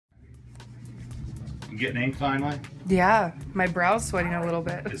You getting ink finally? Yeah, my brow's sweating a little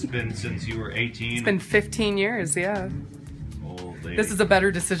bit. It's been since you were 18? It's been 15 years, yeah. Old lady. This is a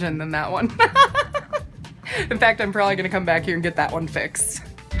better decision than that one. In fact, I'm probably going to come back here and get that one fixed.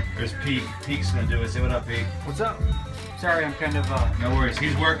 There's Pete. Pete's going to do it. Say what up, Pete. What's up? Sorry, I'm kind of No worries.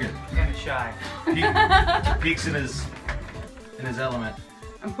 He's working. kind of shy. Pete's in his element.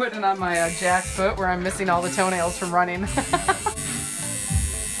 I'm putting it on my jack foot where I'm missing all the toenails from running.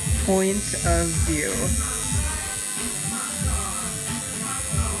 Point of view.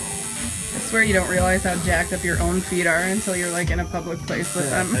 I swear you don't realize how jacked up your own feet are until you're like in a public place with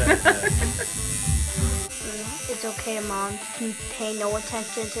them. It's okay, Mom. Pay no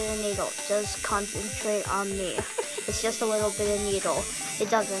attention to the needle. Just concentrate on me. It's just a little bit of needle. It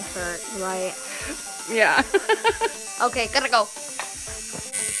doesn't hurt, right? Yeah. Okay, gotta go.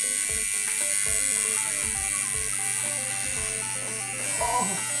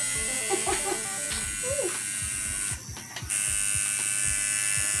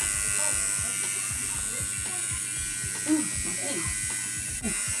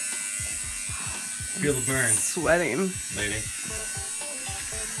 Feel the burn, Sweating. lady.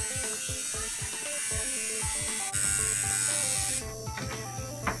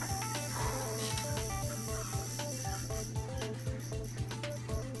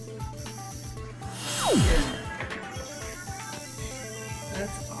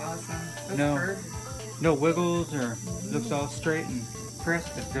 That's awesome. That's No. perfect. No wiggles or looks all straight and crisp.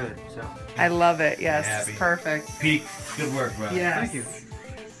 It's good. So I love it. Yes, Happy. perfect. Pete, good work, bro. Yes. thank you.